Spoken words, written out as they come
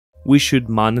we should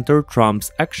monitor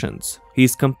Trump's actions.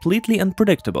 He's completely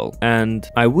unpredictable, and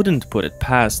I wouldn't put it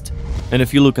past. And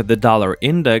if you look at the dollar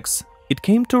index, it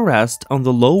came to rest on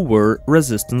the lower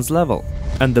resistance level,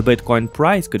 and the Bitcoin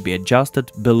price could be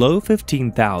adjusted below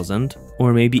 $15,000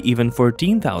 or maybe even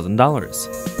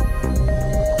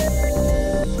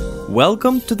 $14,000.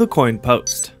 Welcome to the Coin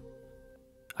Post.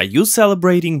 Are you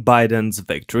celebrating Biden's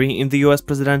victory in the US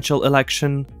presidential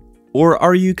election? Or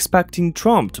are you expecting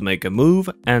Trump to make a move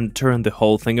and turn the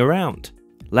whole thing around?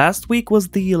 Last week was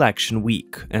the election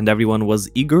week, and everyone was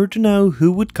eager to know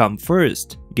who would come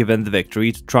first, given the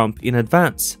victory to Trump in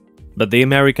advance. But the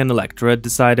American electorate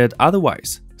decided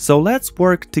otherwise. So let's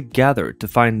work together to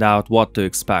find out what to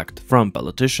expect from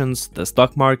politicians, the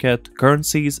stock market,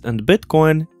 currencies, and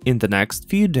Bitcoin in the next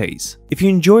few days. If you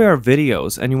enjoy our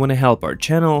videos and you want to help our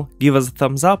channel, give us a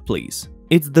thumbs up, please.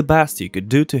 It's the best you could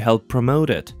do to help promote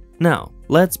it. Now,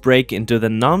 let's break into the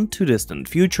non-too-distant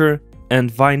future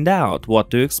and find out what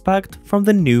to expect from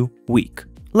the new week.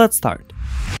 Let's start.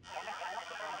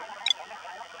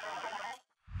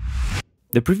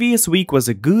 The previous week was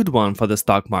a good one for the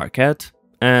stock market,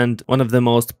 and one of the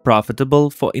most profitable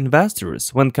for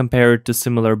investors when compared to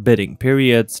similar bidding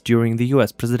periods during the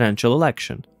US presidential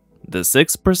election. The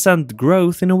 6%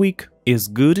 growth in a week is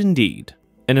good indeed.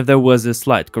 And if there was a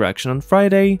slight correction on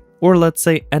Friday, or let's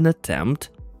say an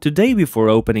attempt, today before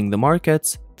opening the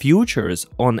markets, futures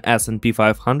on S&P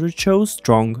 500 show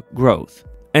strong growth.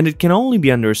 And it can only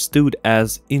be understood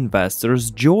as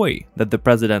investors' joy that the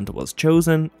president was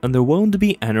chosen and there won't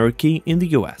be anarchy in the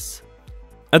US.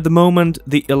 At the moment,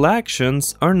 the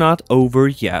elections are not over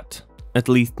yet, at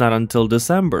least not until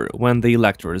December, when the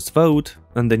electors vote,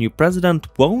 and the new president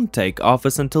won't take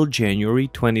office until January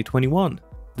 2021.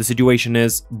 The situation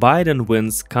is Biden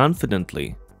wins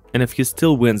confidently, and if he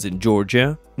still wins in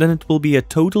Georgia, then it will be a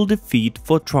total defeat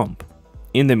for Trump.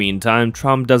 In the meantime,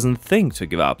 Trump doesn't think to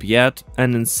give up yet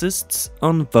and insists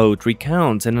on vote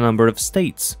recounts in a number of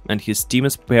states, and his team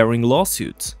is preparing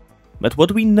lawsuits. But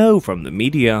what we know from the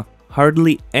media,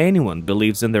 hardly anyone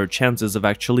believes in their chances of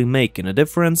actually making a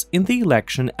difference in the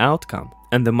election outcome,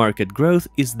 and the market growth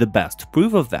is the best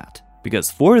proof of that,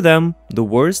 because for them, the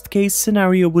worst-case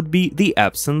scenario would be the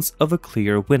absence of a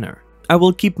clear winner. I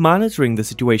will keep monitoring the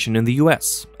situation in the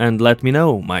US, and let me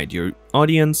know, my dear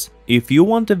audience, if you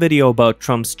want a video about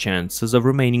Trump's chances of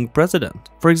remaining president,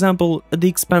 for example, at the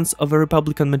expense of a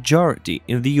Republican majority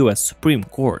in the US Supreme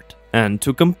Court. And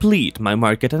to complete my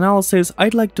market analysis,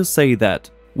 I'd like to say that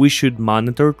we should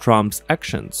monitor Trump's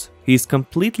actions. He's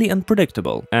completely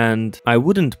unpredictable, and I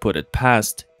wouldn't put it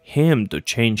past him to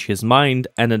change his mind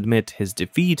and admit his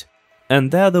defeat, and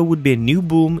there would be a new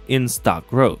boom in stock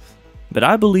growth. But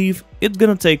I believe it's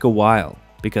gonna take a while,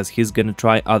 because he's gonna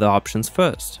try other options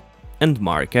first. And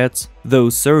markets, though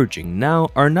surging now,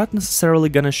 are not necessarily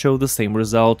gonna show the same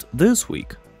result this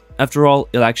week. After all,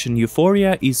 election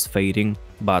euphoria is fading,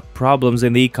 but problems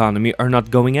in the economy are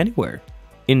not going anywhere.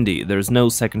 Indeed, there's no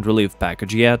second relief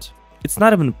package yet, it's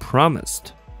not even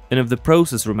promised. And if the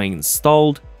process remains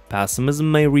stalled,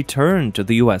 pessimism may return to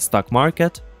the US stock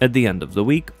market at the end of the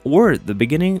week or the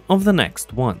beginning of the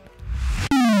next one.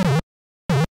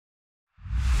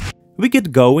 We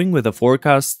get going with the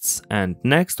forecasts, and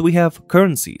next we have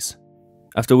currencies,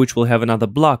 after which we'll have another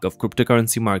block of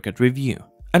cryptocurrency market review.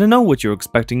 I don't know what you're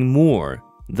expecting more,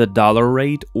 the dollar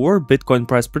rate or Bitcoin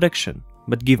price prediction,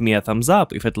 but give me a thumbs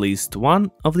up if at least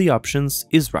one of the options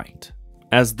is right.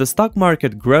 As the stock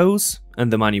market grows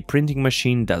and the money printing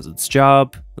machine does its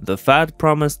job, the Fed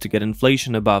promised to get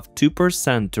inflation above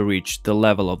 2% to reach the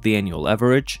level of the annual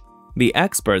average. The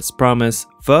experts promise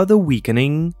further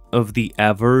weakening of the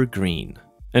evergreen.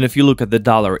 And if you look at the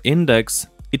dollar index,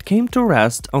 it came to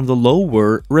rest on the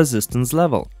lower resistance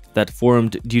level that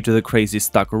formed due to the crazy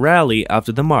stock rally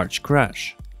after the March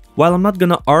crash. While I'm not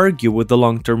gonna argue with the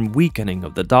long-term weakening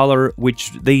of the dollar,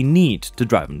 which they need to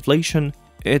drive inflation,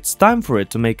 it's time for it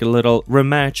to make a little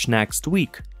rematch next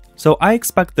week. So I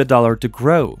expect the dollar to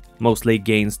grow, mostly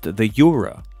against the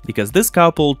euro, because this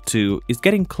coupled too is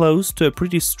getting close to a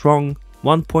pretty strong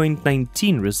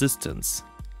 1.19 resistance.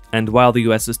 And while the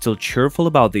US is still cheerful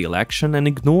about the election and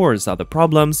ignores other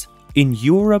problems, in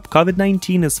Europe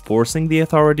COVID-19 is forcing the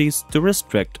authorities to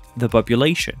restrict the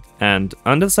population. And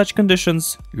under such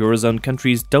conditions, Eurozone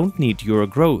countries don't need euro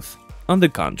growth. On the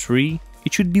contrary,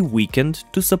 it should be weakened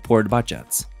to support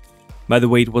budgets. By the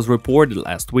way, it was reported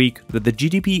last week that the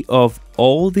GDP of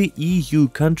all the EU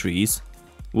countries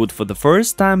would for the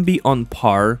first time be on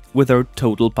par with their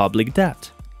total public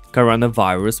debt.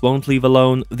 Coronavirus won't leave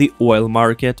alone the oil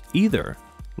market either.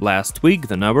 Last week,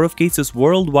 the number of cases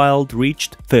worldwide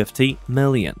reached 50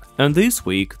 million, and this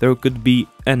week there could be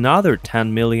another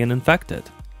 10 million infected.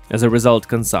 As a result,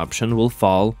 consumption will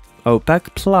fall.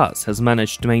 OPEC Plus has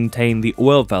managed to maintain the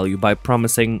oil value by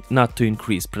promising not to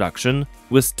increase production.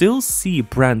 We still see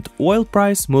Brent oil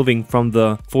price moving from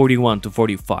the 41 to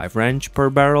 45 range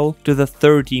per barrel to the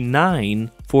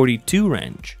 39-42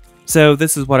 range. So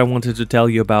this is what I wanted to tell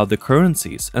you about the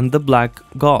currencies and the black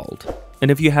gold. And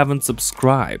if you haven't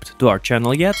subscribed to our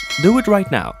channel yet, do it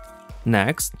right now.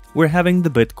 Next, we're having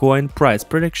the Bitcoin price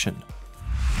prediction.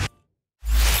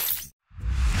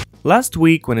 Last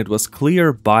week, when it was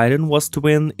clear Biden was to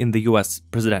win in the US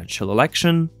presidential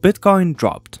election, Bitcoin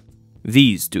dropped.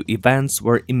 These two events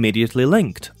were immediately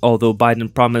linked, although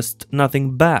Biden promised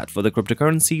nothing bad for the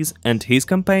cryptocurrencies and his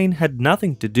campaign had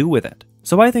nothing to do with it.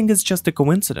 So I think it's just a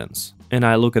coincidence, and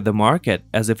I look at the market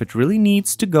as if it really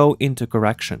needs to go into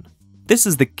correction. This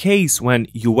is the case when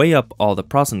you weigh up all the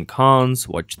pros and cons,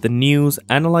 watch the news,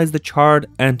 analyze the chart,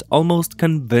 and almost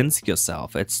convince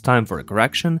yourself it's time for a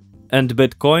correction, and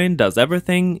Bitcoin does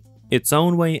everything its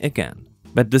own way again.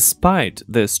 But despite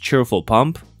this cheerful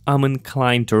pump, I'm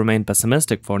inclined to remain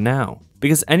pessimistic for now,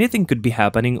 because anything could be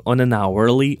happening on an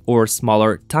hourly or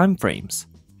smaller time frames.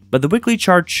 But the weekly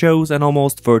chart shows an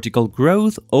almost vertical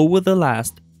growth over the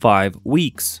last 5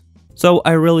 weeks. So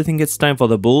I really think it's time for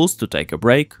the bulls to take a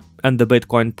break, and the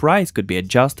Bitcoin price could be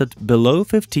adjusted below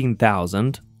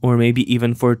 $15,000 or maybe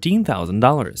even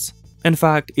 $14,000. In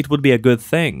fact, it would be a good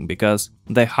thing, because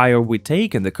the higher we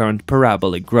take in the current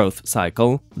parabolic growth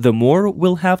cycle, the more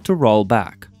we'll have to roll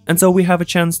back. And so we have a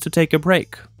chance to take a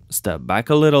break, step back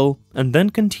a little, and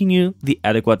then continue the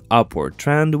adequate upward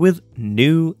trend with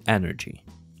new energy.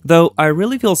 Though I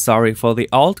really feel sorry for the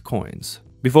altcoins.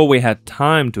 Before we had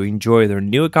time to enjoy their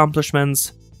new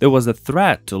accomplishments, there was a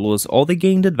threat to lose all the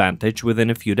gained advantage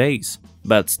within a few days.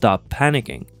 But stop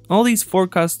panicking. All these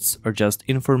forecasts are just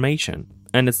information,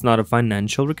 and it's not a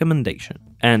financial recommendation.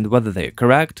 And whether they're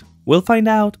correct, we'll find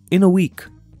out in a week.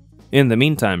 In the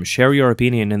meantime, share your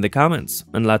opinion in the comments,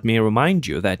 and let me remind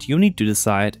you that you need to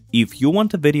decide if you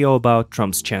want a video about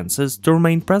Trump's chances to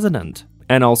remain president.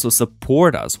 And also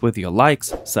support us with your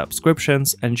likes,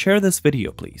 subscriptions, and share this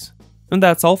video, please. And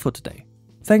that's all for today.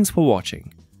 Thanks for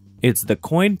watching. It's the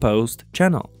Coin Post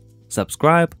channel.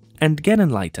 Subscribe and get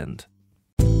enlightened.